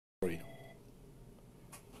Praise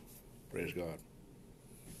God.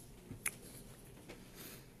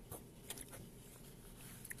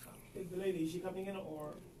 Is the lady, is she coming in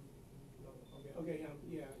or? No. Okay, okay,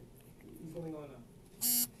 yeah. He's going on now.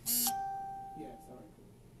 Yeah, sorry.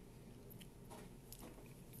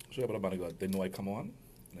 So, but man of God, they know I come on,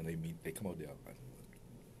 and they come out there.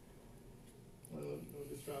 No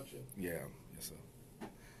distraction. Yeah, yes, sir.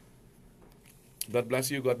 God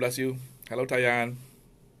bless you. God bless you. Hello, Tayan.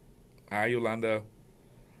 Hi, Yolanda.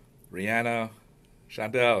 Rihanna.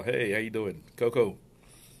 Chantel. Hey, how you doing? Coco.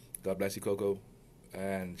 God bless you, Coco.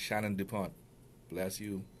 And Shannon DuPont. Bless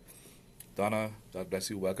you. Donna. God bless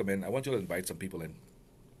you. Welcome in. I want you to invite some people in.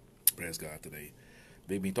 Praise God today.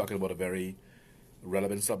 They've been talking about a very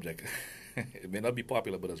relevant subject. It may not be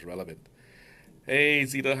popular, but it's relevant. Hey,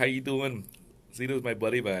 Zita, how you doing? Zita is my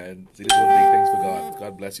buddy, man. Zita's doing big things for God.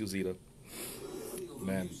 God bless you, Zita.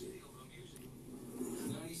 Man.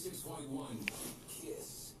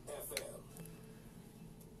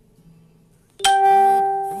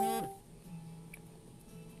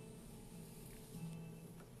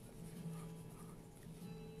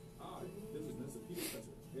 Hi, this is Mr. Peter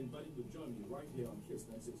Spencer, inviting you to join me right here on KISS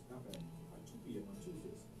 96 FM at 2 p.m. on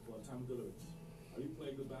Tuesdays for a time of deliverance. Are you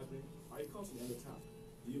plagued with bad dreams? Are you constantly under attack?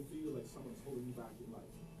 Do you feel like someone's holding you back in life?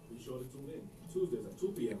 Be sure to tune in Tuesdays at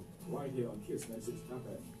 2 p.m. right here on KISS 96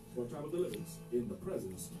 FM for a time of deliverance in the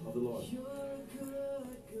presence of the Lord.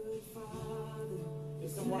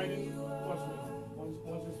 Just come right in. Watch me.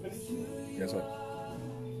 Once it's finished. Yes, sir.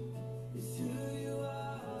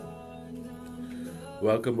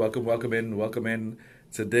 Welcome, welcome, welcome in.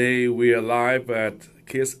 Today we are live at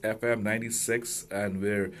KISS FM 96 and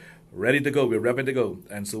we're ready to go. We're ready to go.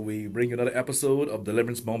 And so we bring you another episode of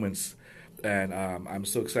Deliverance Moments. And I'm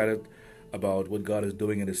so excited about what God is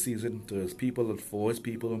doing in this season to his people and for his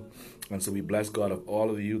people. And so we bless God of all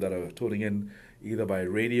of you that are tuning in either by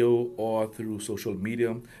radio or through social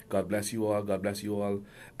media. God bless you all. God bless you all.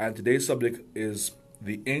 And today's subject is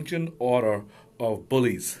the ancient order of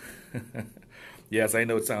bullies. Yes, I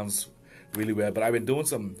know it sounds really weird, but I've been doing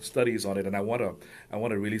some studies on it, and I wanna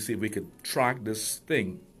really see if we could track this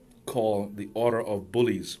thing called the order of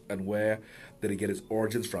bullies and where did it get its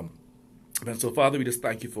origins from. And so, Father, we just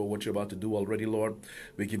thank you for what you're about to do already, Lord.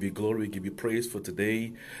 We give you glory, we give you praise for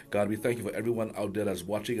today. God, we thank you for everyone out there that's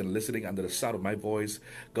watching and listening under the sound of my voice.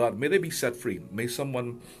 God, may they be set free. May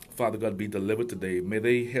someone, Father God, be delivered today. May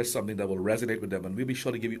they hear something that will resonate with them. And we'll be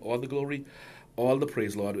sure to give you all the glory, all the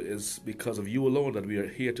praise, Lord. Is because of you alone that we are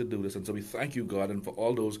here to do this. And so we thank you, God, and for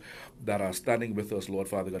all those that are standing with us, Lord,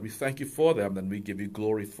 Father God. We thank you for them, and we give you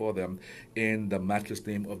glory for them in the matchless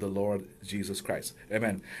name of the Lord Jesus Christ.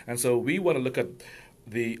 Amen. And so we want to look at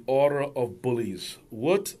the order of bullies.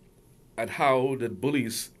 What and how did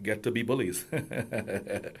bullies get to be bullies?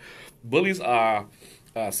 Bullies are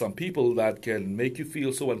some people that can make you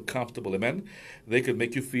feel so uncomfortable. Amen. They can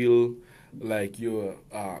make you feel like you're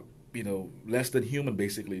less than human,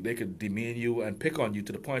 basically. They could demean you and pick on you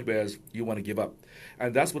to the point where you want to give up.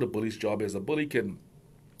 And that's what a bully's job is. A bully can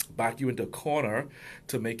back you into a corner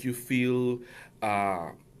to make you feel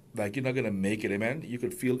like you're not going to make it, amen? You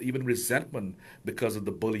could feel even resentment because of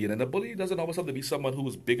the bullying. And the bully doesn't always have to be someone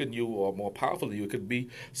who's bigger than you or more powerful than you. It could be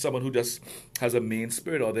someone who just has a mean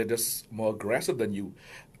spirit, or they're just more aggressive than you.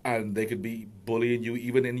 And they could be bullying you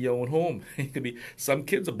even in your own home. It could be some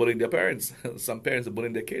kids are bullying their parents. Some parents are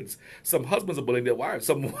bullying their kids. Some husbands are bullying their wives.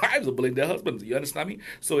 Some wives are bullying their husbands. You understand me?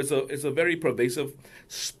 So it's a very pervasive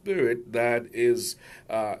spirit that is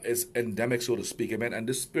endemic, so to speak. Amen. And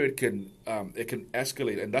this spirit can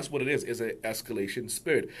escalate, and that's what it is. It's an escalation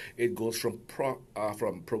spirit. It goes from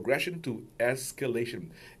progression to escalation.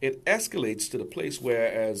 It escalates to the place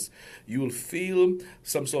where as you will feel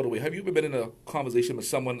some sort of way. Have you ever been in a conversation with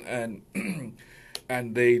someone and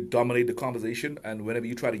and they dominate the conversation, and whenever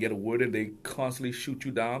you try to get a word in, they constantly shoot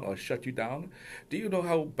you down or shut you down? Do you know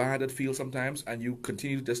how bad it feels sometimes? And you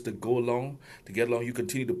continue just to go along, to get along. You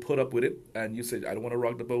continue to put up with it, and you say, I don't want to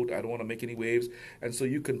rock the boat. I don't want to make any waves. And so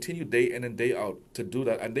you continue day in and day out to do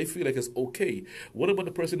that, and they feel like it's okay. What about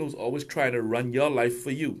the person who's always trying to run your life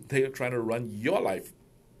for you? They are trying to run your life.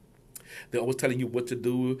 They're always telling you what to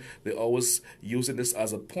do. They're always using this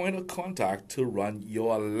as a point of contact to run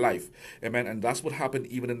your life. Amen. And that's what happened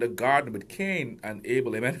even in the garden with Cain and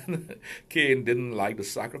Abel. Amen. Cain didn't like the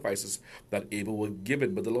sacrifices that Abel was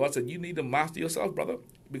given. But the Lord said, you need to master yourself, brother,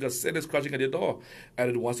 because sin is crouching at your door and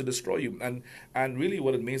it wants to destroy you. And really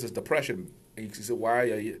what it means is depression. And you say, why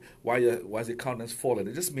is your countenance fallen?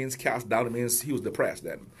 It just means cast down. It means he was depressed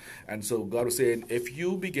then. And so God was saying, if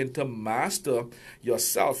you begin to master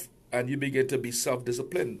yourself, and you begin to be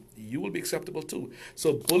self-disciplined, you will be acceptable too.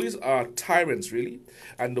 So bullies are tyrants, really.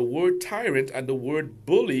 And the word tyrant and the word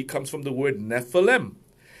bully comes from the word Nephilim.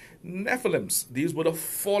 Nephilims, these were the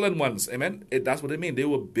fallen ones, amen. That's what they mean. They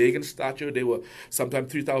were big in stature. They were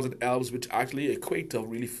sometimes 3,000 elves, which actually equate to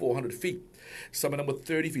really 400 feet. Some of them were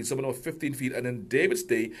 30 feet, some of them were 15 feet. And in David's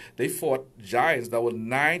day, they fought giants that were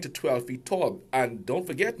 9 to 12 feet tall. And don't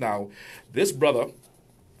forget now, this brother,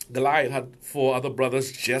 Goliath, had 4 other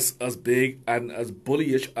brothers just as big and as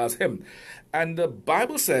bullyish as him. And the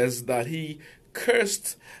Bible says that he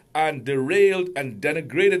cursed and derailed and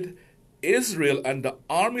denigrated Israel and the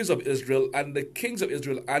armies of Israel and the kings of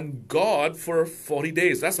Israel and God for 40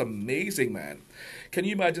 days. That's amazing, man. Can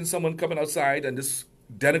you imagine someone coming outside and just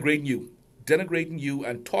denigrating you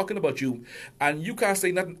and talking about you, and you can't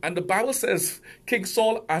say nothing? And the Bible says King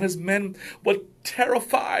Saul and his men were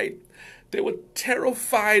terrified. They were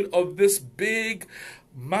terrified of this big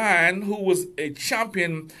man who was a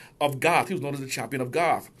champion of Gath. He was known as the champion of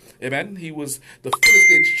Gath. Amen. He was the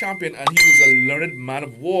Philistines champion, and he was a learned man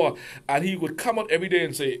of war. And he would come out every day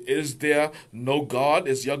and say, "Is there no God?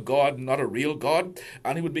 Is your God not a real God?"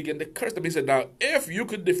 And he would begin to curse them. He said, "Now, if you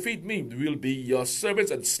could defeat me, we'll be your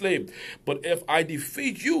servants and slaves. But if I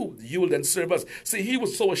defeat you, you will then serve us." See, he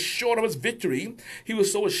was so assured of his victory. He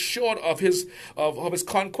was so assured of his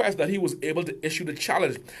conquest that he was able to issue the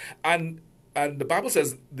challenge. And the Bible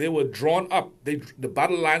says they were drawn up. The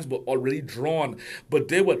battle lines were already drawn, but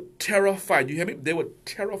they were terrified. You hear me? They were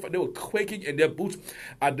terrified. They were quaking in their boots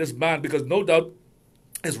at this man, because no doubt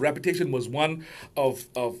his reputation was one of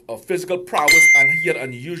physical prowess, and he had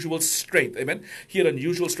unusual strength. Amen? He had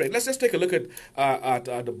unusual strength. Let's just take a look at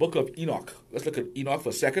the book of Enoch. Let's look at Enoch for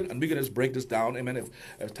a second, and we're going to just break this down, amen,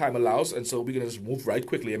 if time allows. And so we're going to just move right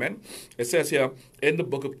quickly, amen? It says here in the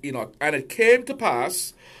book of Enoch, "And it came to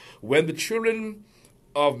pass, when the children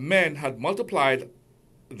of men had multiplied,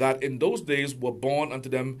 that in those days were born unto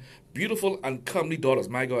them beautiful and comely daughters."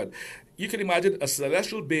 My God. You can imagine a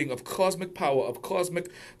celestial being of cosmic power, of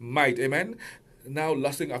cosmic might, amen, now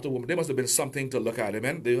lusting after woman. There must have been something to look at,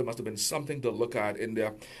 amen. There must have been something to look at in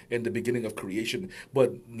the beginning of creation.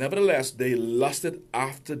 But nevertheless, they lusted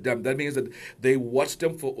after them. That means that they watched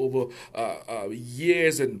them for over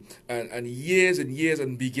years and years and years,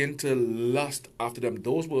 and begin to lust after them.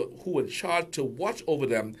 Those who were in charge to watch over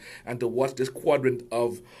them and to watch this quadrant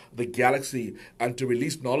of the galaxy and to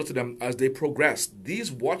release knowledge to them as they progressed.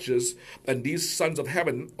 These watchers and these sons of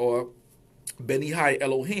heaven, or Beni Hai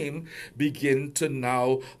Elohim, begin to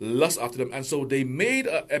now lust after them. And so they made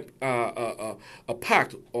a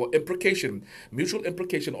pact or imprecation, mutual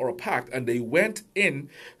imprecation or a pact, and they went in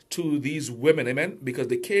to these women, amen, because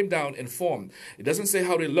they came down in form. It doesn't say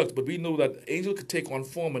how they looked, but we know that angels could take on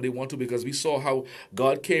form when they want to, because we saw how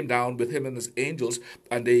God came down with him and his angels,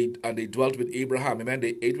 and they dwelt with Abraham, amen.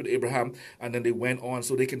 They ate with Abraham, and then they went on,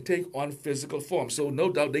 so they can take on physical form. So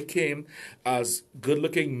no doubt they came as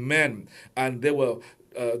good-looking men, and there were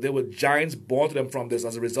giants born to them from this.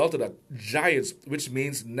 As a result of that, giants, which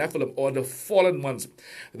means Nephilim, or the fallen ones,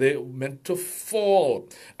 they meant to fall,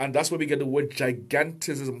 and that's where we get the word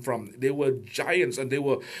gigantism from. They were giants, and they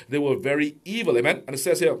were very evil, amen. And it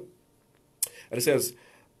says here,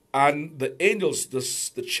 "And the angels,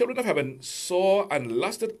 the children of heaven, saw and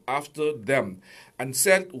lusted after them, and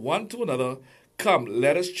said one to another, Come,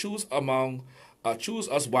 let us choose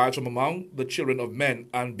us wives from among the children of men,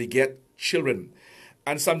 and beget children.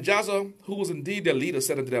 And Samjaza, who was indeed their leader,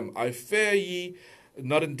 said unto them, I fear ye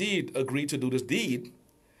not indeed agree to do this deed,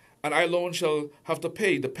 and I alone shall have to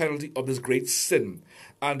pay the penalty of this great sin.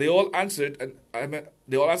 And they all answered him,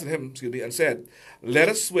 and said, Let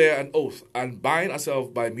us swear an oath and bind ourselves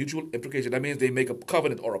by mutual imprecation. That means they make a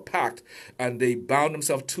covenant or a pact, and they bound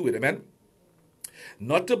themselves to it. Amen.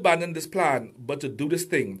 Not to abandon this plan, but to do this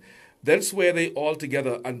thing. Then swear they all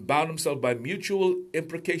together, and bound themselves by mutual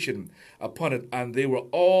imprecation upon it. And they were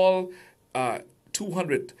all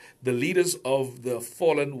 200, the leaders of the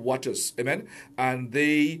fallen watchers. Amen. And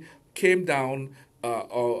they came down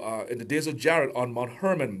in the days of Jared on Mount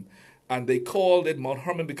Hermon. And they called it Mount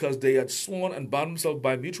Hermon because they had sworn and bound themselves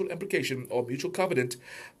by mutual imprecation or mutual covenant.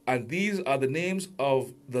 And these are the names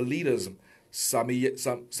of the leaders: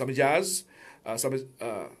 Samijaz,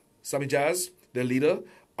 the leader,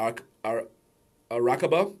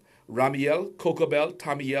 Rakaba, Ramiel, Kokabel,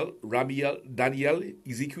 Tamiel, Ramiel, Daniel,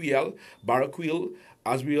 Ezekiel, Barakuel,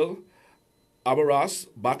 Azriel, Abaras,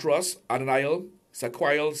 Batras, Ananiel,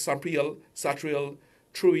 Saquiel, Sampriel, Satriel,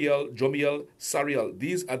 Truiel, Jomiel, Sariel.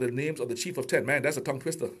 These are the names of the chief of 10. Man, that's a tongue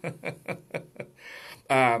twister.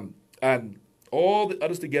 And all the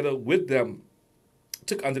others together with them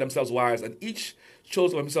took unto themselves wives, and each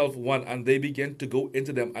chose for himself one, and they began to go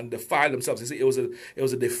into them and defile themselves. You see, it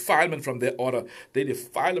was a defilement from their order. They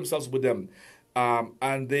defiled themselves with them,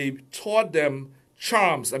 and they taught them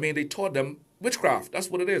charms. I mean, they taught them witchcraft. That's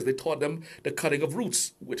what it is. They taught them the cutting of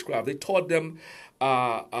roots, witchcraft. They taught them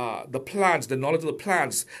the plants, the knowledge of the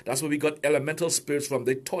plants. That's where we got elemental spirits from.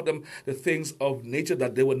 They taught them the things of nature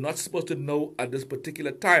that they were not supposed to know at this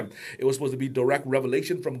particular time. It was supposed to be direct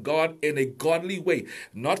revelation from God in a godly way,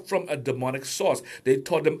 not from a demonic source. They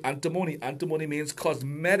taught them antimony. Antimony means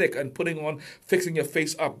cosmetic and putting on, fixing your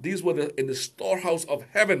face up. These were in the storehouse of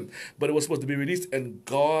heaven, but it was supposed to be released in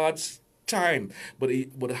God's time. But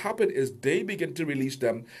what happened is they began to release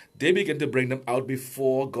them. They began to bring them out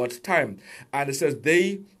before God's time. And it says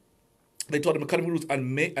they taught them cutting roots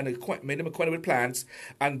and made them acquainted with plants,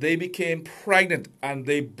 and they became pregnant, and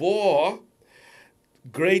they bore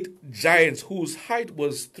great giants whose height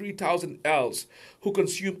was 3,000 ells, who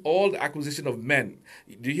consumed all the acquisition of men.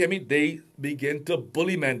 Do you hear me? They began to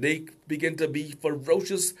bully men. They began to be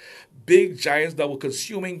ferocious, big giants that were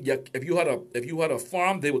consuming. If you had a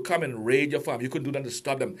farm, they would come and raid your farm. You couldn't do nothing to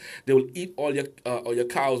stop them. They will eat all your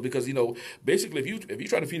cows because basically if you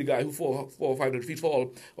try to feed a guy who's 400 or 500 feet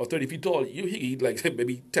tall or 30 feet tall, he eat like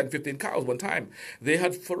maybe 10, 15 cows one time. They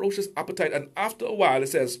had ferocious appetite, and after a while, it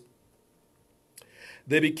says,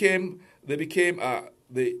 they became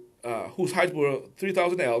whose height were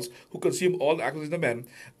 3,000 ells, who consumed all the acquisition of men.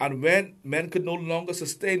 And when men could no longer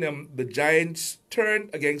sustain them, the giants turned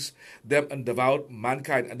against them and devoured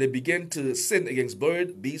mankind. And they began to sin against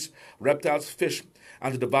birds, beasts, reptiles, fish,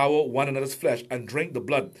 and to devour one another's flesh and drink the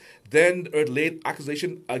blood. Then the earth laid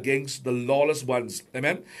accusation against the lawless ones.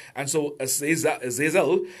 Amen? And so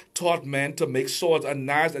Azazel taught men to make swords and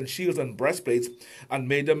knives and shields and breastplates, and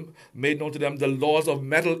made known to them the laws of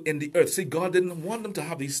metal in the earth. See, God didn't want them to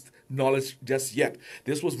have these knowledge just yet.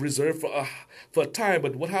 This was reserved for a time.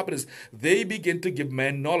 But what happened is they begin to give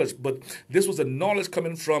men knowledge. But this was a knowledge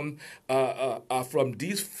coming from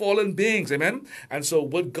these fallen beings. Amen? And so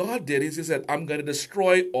what God did is he said, I'm going to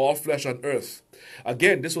destroy all flesh on earth.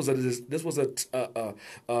 Again, this was an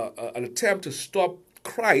attempt to stop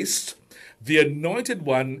Christ, the anointed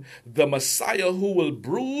one, the Messiah, who will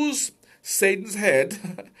bruise Satan's head,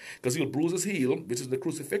 because he will bruise his heel, which is the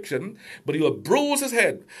crucifixion, but he will bruise his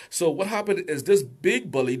head. So what happened is this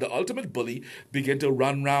big bully, the ultimate bully, began to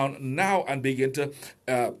run around now and begin to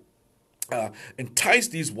entice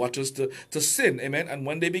these watchers to sin. Amen. And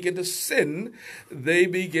when they begin to sin, they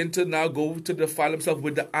begin to now go to defile themselves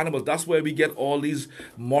with the animals. That's where we get all these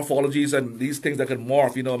morphologies and these things that can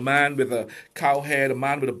morph. A man with a cow head, a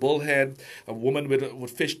man with a bull head, a woman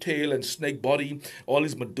with fish tail and snake body, all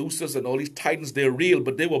these Medusas and all these titans, they're real,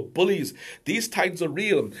 but they were bullies. These titans are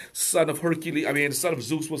real. Son of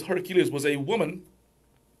Zeus was Hercules, was a woman,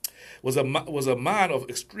 was a man of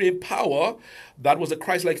extreme power that was a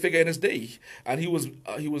Christ-like figure in his day, and he was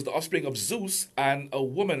the offspring of Zeus and a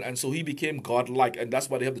woman, and so he became God-like, and that's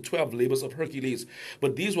why they have the 12 labors of Hercules.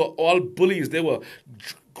 But these were all bullies. They were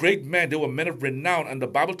great men. They were men of renown, and the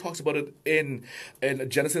Bible talks about it in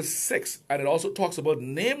Genesis 6, and it also talks about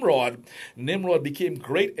Nimrod. Nimrod became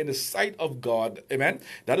great in the sight of God. Amen.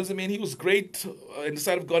 That doesn't mean he was great in the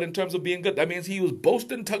sight of God in terms of being good. That means he was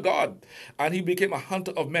boasting to God, and he became a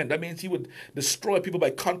hunter of men. That means he would destroy people by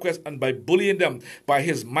conquest and by bullying them. By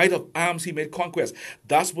his might of arms, he made conquest.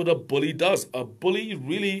 That's what a bully does. A bully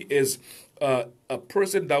really is a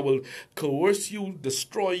person that will coerce you,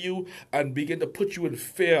 destroy you, and begin to put you in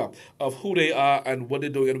fear of who they are and what they're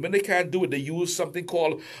doing. And when they can't do it, they use something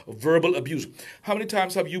called verbal abuse. How many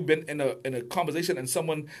times have you been in a conversation and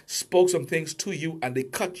someone spoke some things to you and they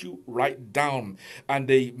cut you right down and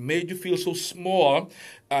they made you feel so small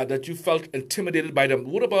that you felt intimidated by them?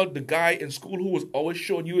 What about the guy in school who was always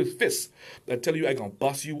showing you his fists and tell you, I'm going to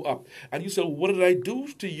bust you up? And you say, what did I do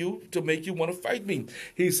to you to make you want to fight me?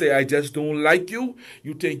 He say, I just don't like you.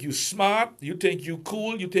 You think you smart. You think you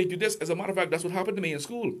cool. You think you this. As a matter of fact, that's what happened to me in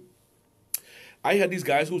school. I had these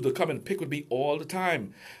guys who used to come and pick with me all the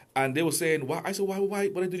time. And they were saying, why? I said, why?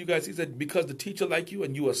 What did you guys? He said, because the teacher like you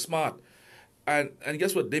and you are smart. And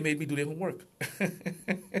guess what? They made me do their homework.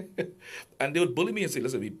 And they would bully me and say,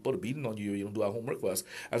 listen, we put a beating on you. You don't do our homework for us.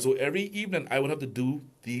 And so every evening I would have to do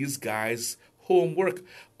these guys' homework,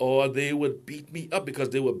 or they would beat me up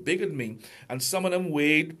because they were bigger than me. And some of them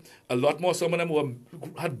weighed a lot more. Some of them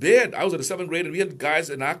had beard. I was in the 7th grade, and we had guys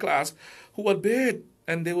in our class who had beard,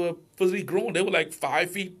 and they were physically grown. They were like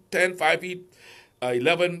 5 feet 10, 5 feet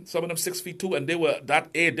 11, some of them 6 feet 2, and they were that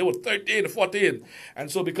age. They were 13 or 14.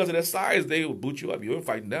 And so because of their size, they would boot you up. You ain't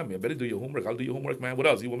fighting them. You better do your homework. I'll do your homework, man. What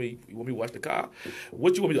else? You want me to wash the car?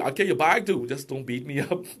 What you want me to do? I'll carry your bag too. Just don't beat me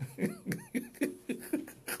up.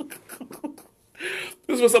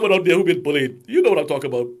 This is for someone out there who's been bullied. You know what I'm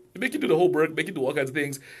talking about. Make you do the homework, make you do all kinds of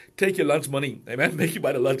things. Take your lunch money, amen. Make you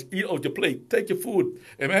buy the lunch, eat out your plate, take your food,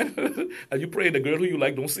 amen. And you pray the girl who you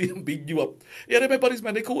like don't see him beating you up. Yeah, they're my buddies,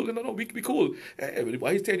 man. They cool. No, we cool. Hey,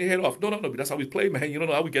 why he's tearing your head off? No. That's how we play, man. You don't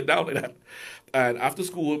know how we get down like that. And after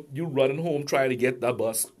school, you running home trying to get that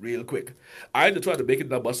bus real quick. I had to try to make it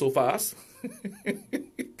that bus so fast.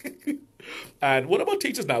 And what about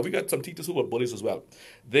teachers now? We got some teachers who are bullies as well.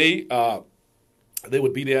 They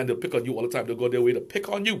would be there and they'll pick on you all the time. They'll go their way to pick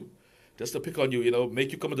on you. Just to pick on you,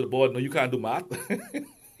 make you come into the board. No, you can't do math.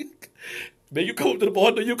 Make you come up to the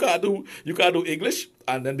board. No, you can't do English.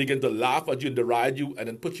 And then begin to laugh at you and deride you and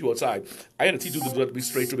then put you outside. I had a teacher who did that to be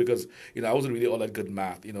straight through because, I wasn't really all that good in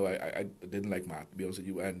math. I didn't like math, to be honest with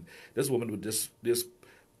you. And this woman would just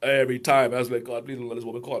every time I was like, God, please don't let this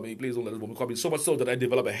woman call me. Please don't let this woman call me. So much so that I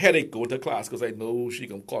developed a headache going to class because I know she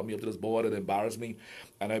can call me up to this board and embarrass me.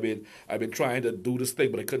 And I've been trying to do this thing,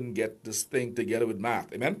 but I couldn't get this thing together with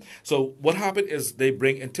math. Amen. So what happened is they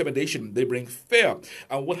bring intimidation, they bring fear,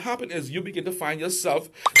 and what happened is you begin to find yourself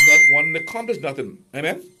not wanting to accomplish nothing.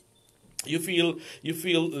 Amen. You feel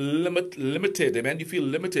limited, amen. You feel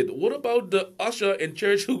limited. What about the usher in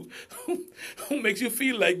church who makes you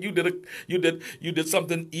feel like you did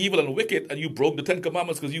something evil and wicked and you broke the 10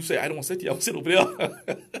 Commandments because you say, I don't want to sit here, I'll sit over there.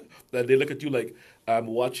 Then they look at you like, I'm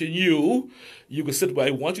watching you. You can sit where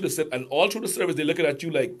I want you to sit, and all through the service they're looking at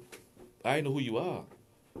you like, I know who you are,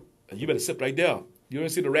 and you better sit right there. You don't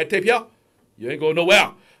see the red tape here? You ain't going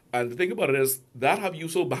nowhere. And the thing about it is, that have you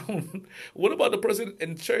so bound. What about the person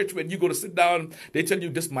in church when you go to sit down, they tell you,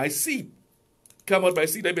 this is my seat. Come out my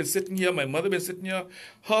seat. I've been sitting here. My mother been sitting here.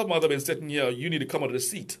 Her mother been sitting here. You need to come out of the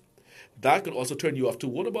seat. That could also turn you off too.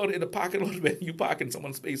 What about in the parking lot when you park in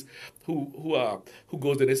someone's space who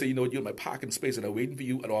goes there and they say, you're in my parking space and I'm waiting for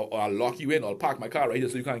you, and or I'll lock you in, or I'll park my car right here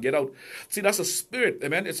so you can't get out. See, that's a spirit,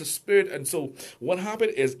 amen. It's a spirit. And so what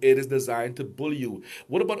happened is it is designed to bully you.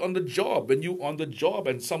 What about on the job? When you on the job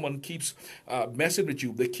and someone keeps messing with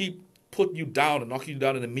you, they keep putting you down and knocking you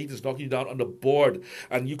down in the meetings, knocking you down on the board,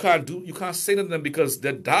 and you can't say to them because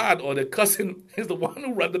their dad or their cousin is the one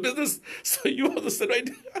who run the business. So you have to sit right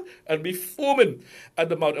there and be foaming at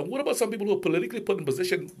the mouth. And what about some people who are politically put in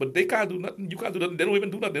position, but they can't do nothing? You can't do nothing. They don't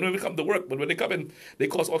even do nothing. They don't even come to work. But when they come in, they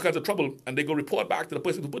cause all kinds of trouble, and they go report back to the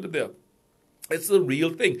person who put them there. It's a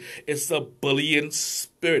real thing. It's a bullying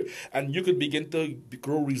spirit. And you could begin to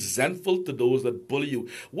grow resentful to those that bully you.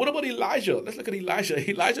 What about Elijah? Let's look at Elijah.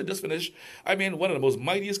 Elijah just finished, one of the most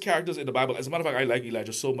mightiest characters in the Bible. As a matter of fact, I like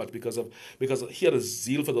Elijah so much because he had a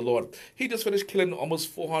zeal for the Lord. He just finished killing almost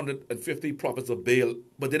 450 prophets of Baal.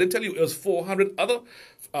 But they didn't tell you it was 400 other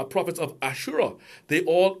prophets of Asherah. They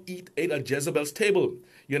all ate at Jezebel's table.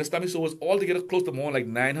 You understand me? So it was altogether close to more like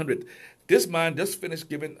 900. This man just finished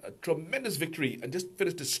giving a tremendous victory and just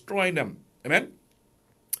finished destroying them. Amen?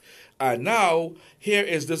 And now, here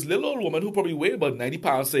is this little old woman who probably weighed about 90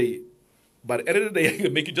 pounds, say, by the end of the day, I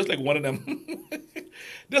can make you just like one of them.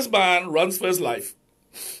 This man runs for his life.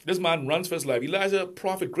 Elijah,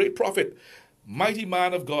 prophet, great prophet, mighty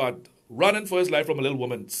man of God, running for his life from a little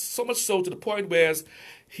woman. So much so to the point where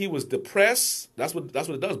he was depressed. That's what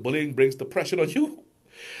it does. Bullying brings depression on you.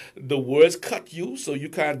 The words cut you, so you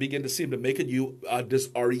can't begin to seem to make it. You are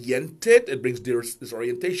disoriented. It brings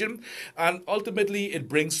disorientation. And ultimately, it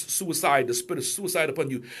brings suicide, the spirit of suicide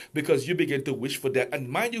upon you, because you begin to wish for death. And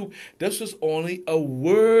mind you, this was only a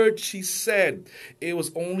word she said. It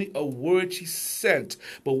was only a word she sent.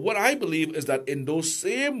 But what I believe is that in those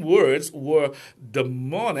same words were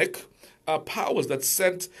demonic powers that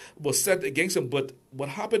was sent against him. But what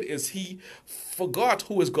happened is he forgot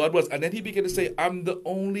who his God was, and then he began to say, I'm the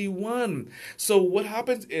only one. So what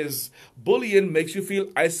happens is bullying makes you feel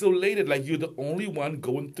isolated, like you're the only one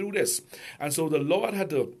going through this. And so the Lord had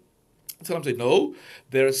to tell him, say, no,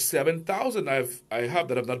 there are 7,000 I have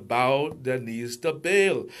that have not bowed their knees to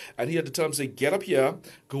Baal. And he had to tell him, say, get up here,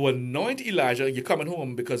 go anoint Elijah, you're coming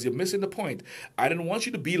home because you're missing the point. I didn't want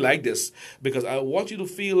you to be like this because I want you to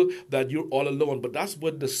feel that you're all alone. But that's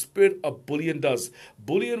what the spirit of bullying does.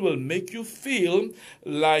 Bullying will make you feel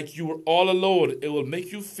like you're all alone. It will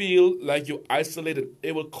make you feel like you're isolated.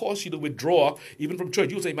 It will cause you to withdraw even from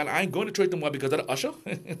church. You'll say, man, I ain't going to church no more because that usher,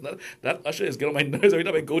 that usher is getting on my nerves every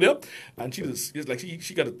time I go there. And she's like,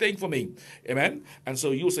 she got a thing for me. Amen? And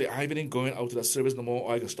so you'll say, I ain't going out to that service no more,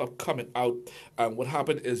 or I can stop coming out. And what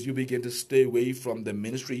happened is you begin to stay away from the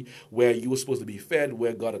ministry where you were supposed to be fed,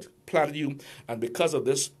 where God had planted you. And because of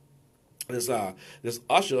this, this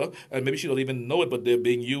usher, and maybe she don't even know it, but they're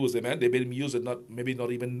being used, amen. They've been used and not maybe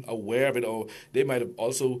not even aware of it, or they might have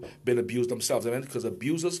also been abused themselves, amen. Because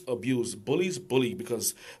abusers abuse, bullies bully,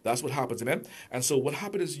 because that's what happens, amen. And so what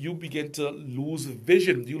happens is you begin to lose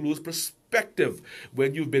vision, you lose perspective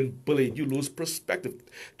when you've been bullied. You lose perspective.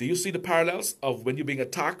 Do you see the parallels of when you're being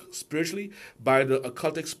attacked spiritually by the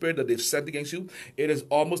occultic spirit that they've sent against you? It is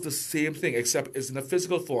almost the same thing, except it's in a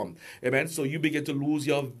physical form. Amen. So you begin to lose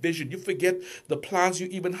your vision. You forget the plans you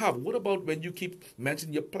even have. What about when you keep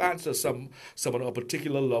mentioning your plans to someone, a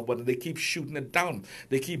particular loved one, and they keep shooting it down?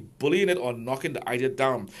 They keep bullying it or knocking the idea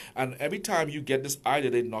down. And every time you get this idea,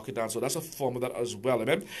 they knock it down. So that's a form of that as well.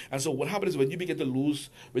 Amen. And so what happens is when you begin to lose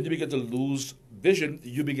vision,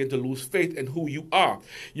 you begin to lose faith in who you are.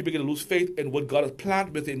 You begin to lose faith in what God has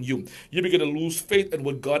planned within you. You begin to lose faith in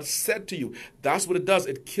what God said to you. That's what it does.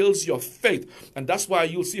 It kills your faith. And that's why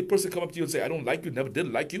you'll see a person come up to you and say, I don't like you, never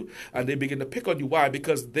did like you. And they begin to pick on you. Why?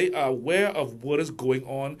 Because they are aware of what is going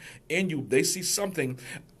on in you. They see something.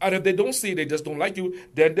 And if they don't see it, they just don't like you,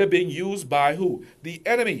 then they're being used by who? The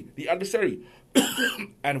enemy, the adversary.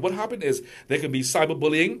 And what happened is there can be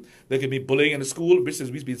cyberbullying, there can be bullying in the school, which is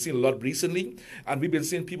we've been seeing a lot recently, and we've been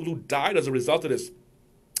seeing people who died as a result of this.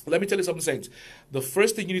 Let me tell you something, saints. The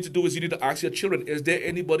first thing you need to do is you need to ask your children, is there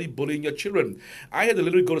anybody bullying your children? I had to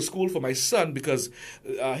literally go to school for my son because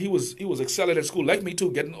he was excelling at school, like me too,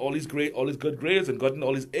 getting all these good grades and getting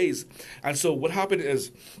all these A's. And so what happened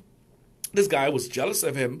is this guy was jealous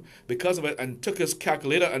of him because of it and took his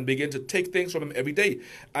calculator and began to take things from him every day.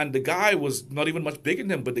 And the guy was not even much bigger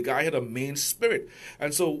than him, but the guy had a mean spirit.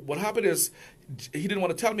 And so what happened is he didn't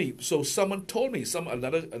want to tell me. So someone told me,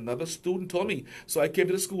 another student told me. So I came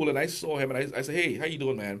to the school and I saw him and I said, hey, how you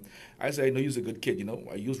doing, man? I said, I know you're a good kid, you know.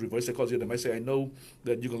 I use reverse psychology with him. I say, I know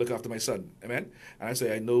that you can look after my son. Amen? And I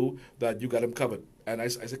say, I know that you got him covered. And I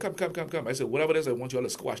said, come. I said, whatever it is, I want you all to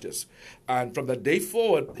squash this. And from that day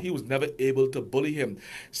forward, he was never able to bully him.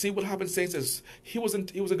 See, what happened, saints, is he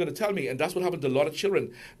wasn't going to tell me. And that's what happened to a lot of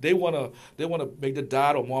children. They wanna make the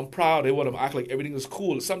dad or mom proud. They want to act like everything is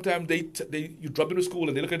cool. Sometimes you drop them to school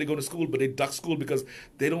and they look like they go to school, but they duck school because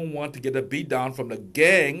they don't want to get a beat down from the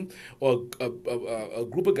gang or a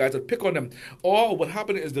group of guys that pick on them. Or what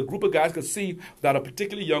happened is the group of guys could see that a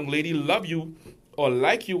particular young lady love you or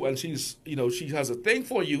like you, and she has a thing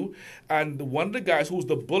for you, and one of the guys who's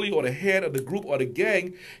the bully or the head of the group or the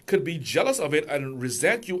gang could be jealous of it and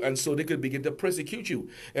resent you, and so they could begin to persecute you.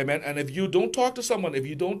 Amen. And if you don't talk to someone, if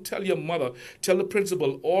you don't tell your mother, tell the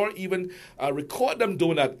principal, or even record them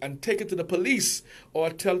doing that and take it to the police or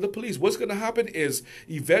tell the police, what's going to happen is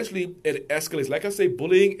eventually it escalates. Like I say,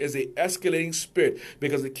 bullying is a escalating spirit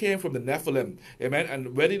because it came from the Nephilim. Amen.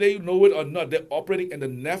 And whether they know it or not, they're operating in the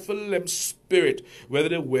Nephilim spirit, whether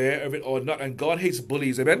they're aware of it or not. And God hates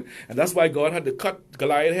bullies, amen? And that's why God had to cut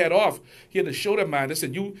Goliath's head off. He had to show them, man,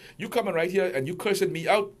 listen, you coming right here and you cursing me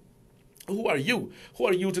out. Who are you? Who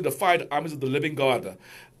are you to defy the armies of the living God?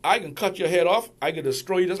 I can cut your head off. I can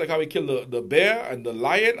destroy you just like how we kill the bear and the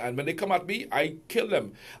lion. And when they come at me, I kill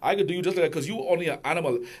them. I can do you just like that because you only an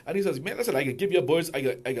animal. And he says, man, listen, I can give you birds. I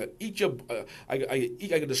can eat your, I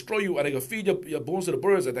can destroy you, and I can feed your bones to the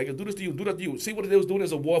birds, and I can do this to you, do that to you. See what they was doing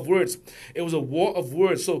is a war of words. It was a war of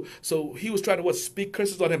words. So he was trying to speak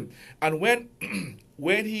curses on him. And when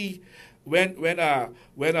the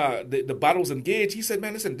battle was engaged, he said,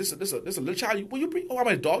 man, listen, this a little child. Will you bring, am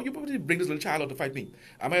I a dog? You probably bring this little child out to fight me.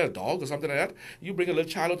 Am I a dog or something like that? You bring a little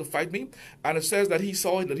child out to fight me? And it says that he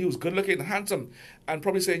saw that he was good looking and handsome, and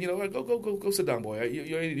probably saying, go sit down, boy.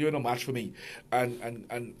 You're no match for me.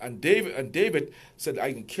 And David said,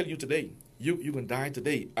 I can kill you today. You can die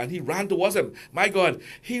today. And he ran towards him. My God,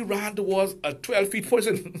 he ran towards a 12-feet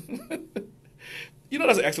person. You know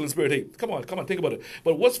that's an excellent spirit. Hey, come on, think about it.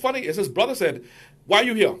 But what's funny is his brother said, why are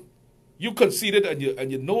you here? You conceited and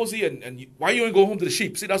you're nosy and why you ain't go home to the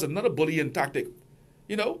sheep? See, that's another bullying tactic.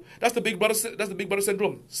 You know, that's the big brother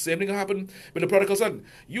syndrome. Same thing happened with the prodigal son.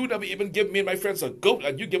 You never even give me and my friends a goat,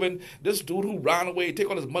 and you giving this dude who ran away, take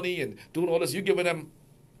all his money and doing all this, you giving him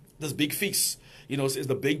this big feast. You know, it's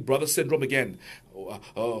the big brother syndrome again.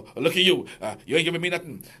 Look at you. You ain't giving me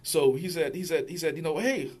nothing. So he said,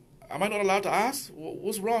 hey, am I not allowed to ask?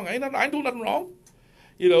 What's wrong? I ain't doing nothing wrong.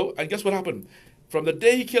 You know, and guess what happened? From the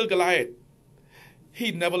day he killed Goliath,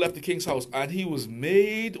 he never left the king's house, and he was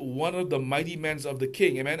made one of the mighty men of the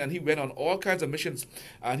king, amen. And he went on all kinds of missions,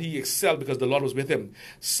 and he excelled because the Lord was with him.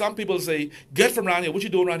 Some people say, get from around here. What you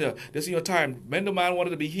doing around here? This is your time. Men, the man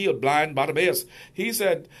wanted to be healed, blind Bartimaeus. He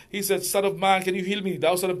said, son of man, can you heal me?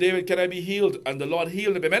 Thou son of David, can I be healed? And the Lord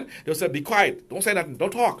healed him, amen. They said, be quiet. Don't say nothing.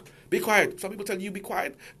 Don't talk. Be quiet. Some people tell you be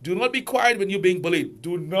quiet. Do not be quiet when you're being bullied.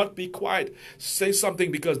 Do not be quiet. Say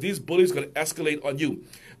something, because these bullies are going to escalate on you.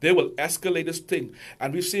 They will escalate this thing.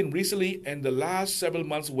 And we've seen recently in the last several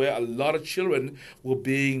months where a lot of children were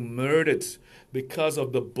being murdered because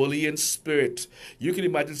of the bullying spirit. You can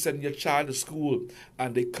imagine sending your child to school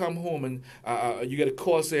and they come home and you get a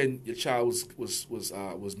call saying your child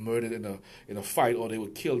was murdered in a fight, or they were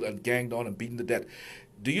killed and ganged on and beaten to death.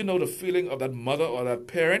 Do you know the feeling of that mother or that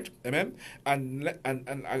parent? Amen. And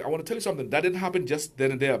I want to tell you something. That didn't happen just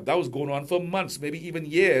then and there. That was going on for months, maybe even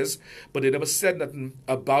years. But they never said nothing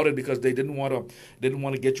about it because they didn't want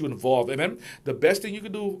to get you involved. Amen. The best thing you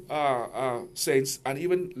can do, saints, and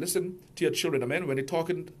even listen to your children. Amen. When they're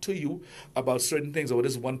talking to you about certain things, or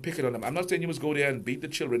there's one picking on them. I'm not saying you must go there and beat the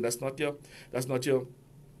children. That's not your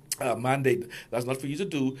mandate. That's not for you to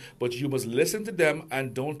do, but you must listen to them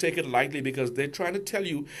and don't take it lightly, because they're trying to tell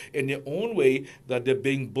you in their own way that they're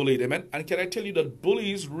being bullied. Amen. And can I tell you that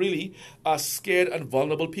bullies really are scared and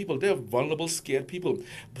vulnerable people? They're vulnerable, scared people.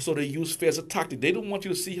 So they use fear as a tactic. They don't want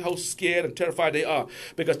you to see how scared and terrified they are,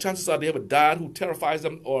 because chances are they have a dad who terrifies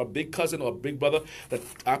them, or a big cousin or a big brother that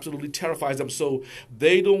absolutely terrifies them. So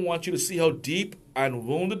they don't want you to see how deep and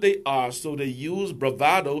wounded they are, so they use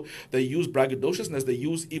bravado, they use braggadociousness, they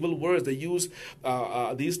use evil words, they use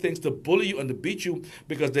these things to bully you and to beat you,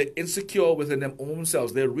 because they're insecure within their own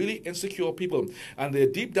selves. They're really insecure people, and they're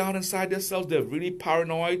deep down inside themselves, they're really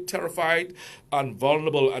paranoid, terrified, and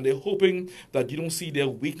vulnerable, and they're hoping that you don't see their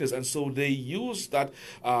weakness, and so they use that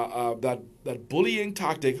bullying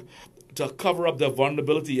tactic to cover up their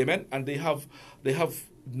vulnerability. Amen. And they have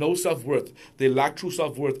no self-worth. They lack true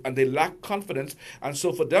self-worth, and they lack confidence. And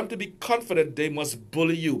so for them to be confident, they must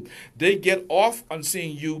bully you. They get off on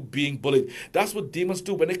seeing you being bullied. That's what demons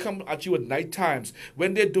do when they come at you at night times.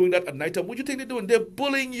 When they're doing that at night time, what do you think they're doing? They're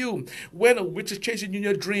bullying you. When a witch is chasing you in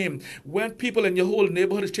your dream, when people in your whole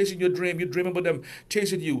neighborhood is chasing your dream, you're dreaming about them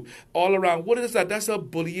chasing you all around. What is that? That's a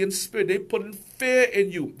bullying spirit. They put in fear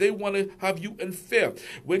in you. They want to have you in fear.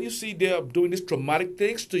 When you see they're doing these traumatic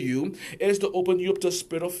things to you, it is to open you up to a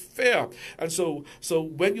spirit of fear. And so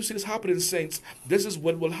when you see this happening, saints, this is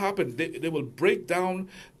what will happen. They will break down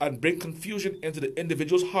and bring confusion into the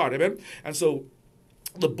individual's heart. Amen. And so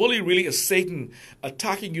the bully really is Satan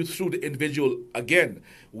attacking you through the individual again.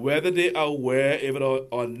 Whether they are aware of it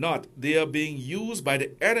or not, they are being used by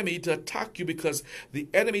the enemy to attack you, because the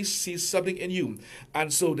enemy sees something in you.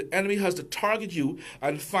 And so the enemy has to target you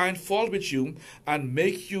and find fault with you and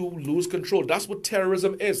make you lose control. That's what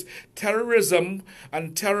terrorism is. Terrorism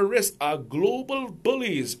and terrorists are global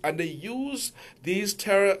bullies, and they use these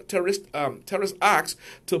terrorist acts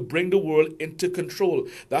to bring the world into control.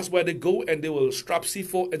 That's why they go and they will strap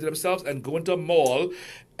C4 into themselves and go into a mall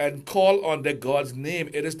and call on their God's name.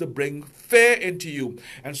 It is to bring fear into you.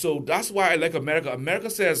 And so that's why I like America. America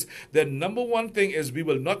says the number one thing is we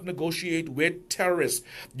will not negotiate with terrorists.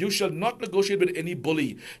 You shall not negotiate with any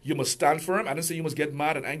bully. You must stand firm. I didn't say you must get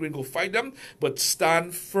mad and angry and go fight them, but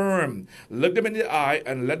stand firm. Look them in the eye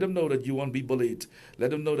and let them know that you won't be bullied. Let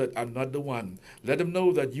them know that I'm not the one. Let them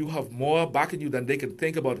know that you have more back in you than they can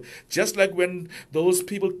think about. Just like when those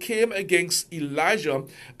people came against Elijah,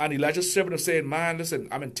 and Elijah's servant was saying, man, listen,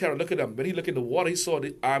 I'm in terror. Look at them. When he looked in the water, he saw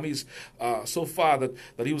the armies so far that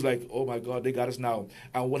he was like, oh my God, they got us now.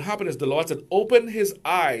 And what happened is the Lord said, open his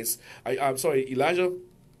eyes. Elijah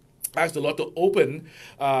asked the Lord to open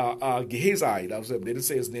Gehazi. That was him. They didn't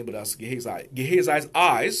say his name, but that's Gehazi. Gehazi's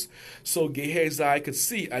eyes, so Gehazi could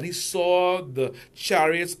see. And he saw the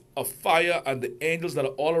chariots of fire and the angels that are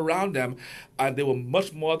all around them, and they were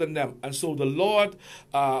much more than them. And so the Lord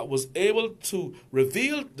was able to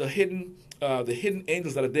reveal the hidden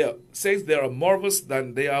angels that are there. Saints, they are more of us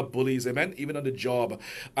than they are bullies. Amen. Even on the job.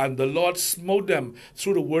 And the Lord smote them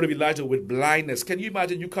through the word of Elijah with blindness. Can you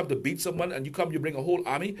imagine you come to beat someone and you bring a whole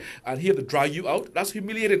army and he have to dry you out? That's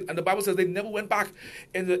humiliating. And the Bible says they never went back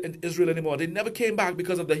in Israel anymore. They never came back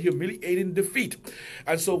because of the humiliating defeat.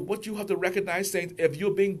 And so what you have to recognize, saints, if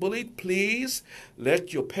you're being bullied, please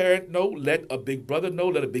let your parent know, let a big brother know,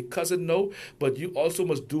 let a big cousin know, but you also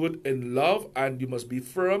must do it in love, and you must be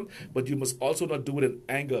firm, but you must also not do it in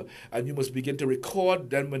anger. And you must begin to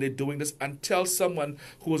record them when they're doing this and tell someone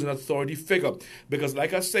who is an authority figure. Because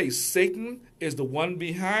like I say, Satan is the one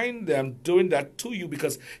behind them doing that to you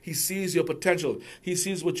because he sees your potential. He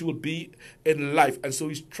sees what you will be in life. And so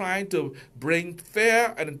he's trying to bring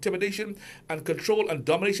fear and intimidation and control and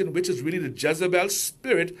domination, which is really the Jezebel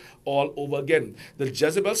spirit all over again. The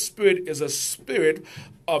Jezebel spirit is a spirit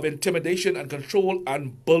of intimidation and control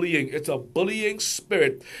and bullying. It's a bullying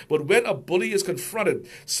spirit. But when a bully is confronted,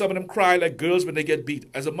 some of them cry like girls when they get beat.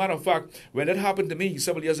 As a matter of fact, when it happened to me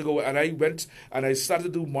several years ago, and I went and I started to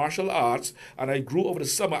do martial arts, and I grew over the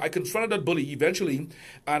summer, I confronted that bully eventually,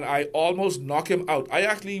 and I almost knocked him out. I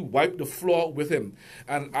actually wiped the floor with him,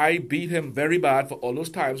 and I beat him very bad for all those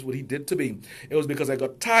times what he did to me. It was because I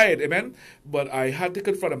got tired, amen? But I had to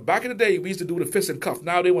confront him. Back in the day, we used to do the fist and cuff.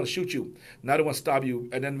 Now they want to shoot you. Now they want to stab you,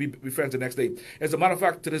 and then we be friends the next day. As a matter of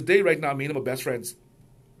fact, to this day right now, me and him are best friends.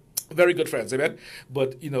 Very good friends, amen?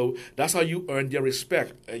 But, that's how you earn their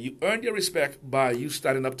respect. You earn their respect by you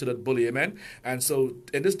standing up to that bully, amen? And so,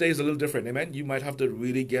 in this day is a little different, amen? You might have to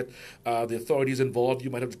really get the authorities involved. You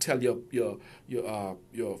might have to tell your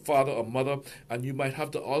father or mother, and you might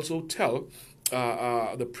have to also tell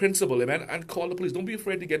the principal, amen, and call the police. Don't be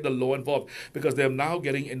afraid to get the law involved because they're now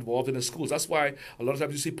getting involved in the schools. That's why a lot of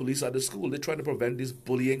times you see police at the school. They're trying to prevent this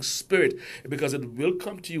bullying spirit because it will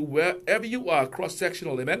come to you wherever you are,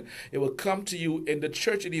 cross-sectional, amen. It will come to you in the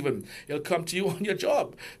church, and even it'll come to you on your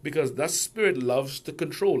job because that spirit loves to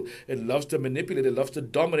control. It loves to manipulate. It loves to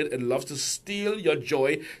dominate. It loves to steal your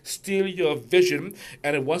joy, steal your vision,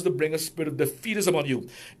 and it wants to bring a spirit of defeatism on you.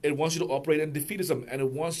 It wants you to operate in defeatism, and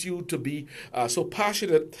it wants you to be so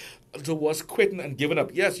passionate towards quitting and giving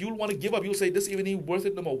up. Yes, you'll want to give up. You'll say, this even ain't worth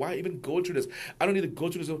it no more. Why even go through this? I don't need to go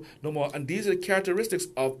through this no more. And these are the characteristics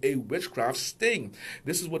of a witchcraft sting.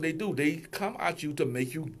 This is what they do. They come at you to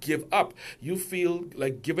make you give up. You feel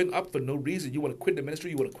like giving up for no reason. You want to quit the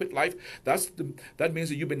ministry. You want to quit life. That means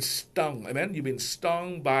that you've been stung. Amen? You've been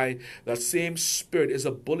stung by that same spirit. It's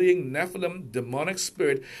a bullying Nephilim demonic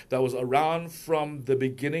spirit that was around from the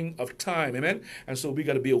beginning of time. Amen? And so we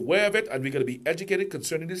got to be aware of it, and we got to be educated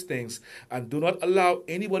concerning these things. And do not allow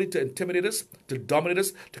anybody to intimidate us, to dominate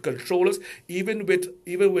us, to control us, even with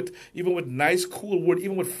nice, cool word,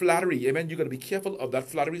 even with flattery. Amen. You got to be careful of that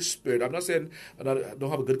flattery spirit. I'm not saying I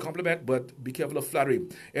don't have a good compliment, but be careful of flattery.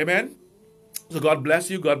 Amen. So God bless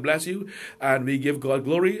you, and we give God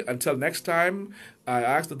glory. Until next time, I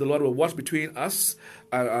ask that the Lord will watch between us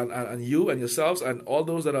and you and yourselves and all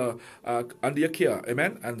those that are under your care.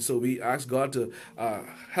 Amen. And so we ask God to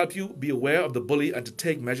help you be aware of the bully and to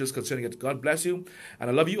take measures concerning it. God bless you, and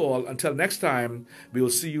I love you all. Until next time, we will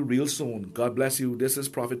see you real soon. God bless you. This is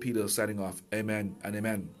Prophet Peter signing off. Amen and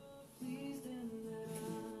amen.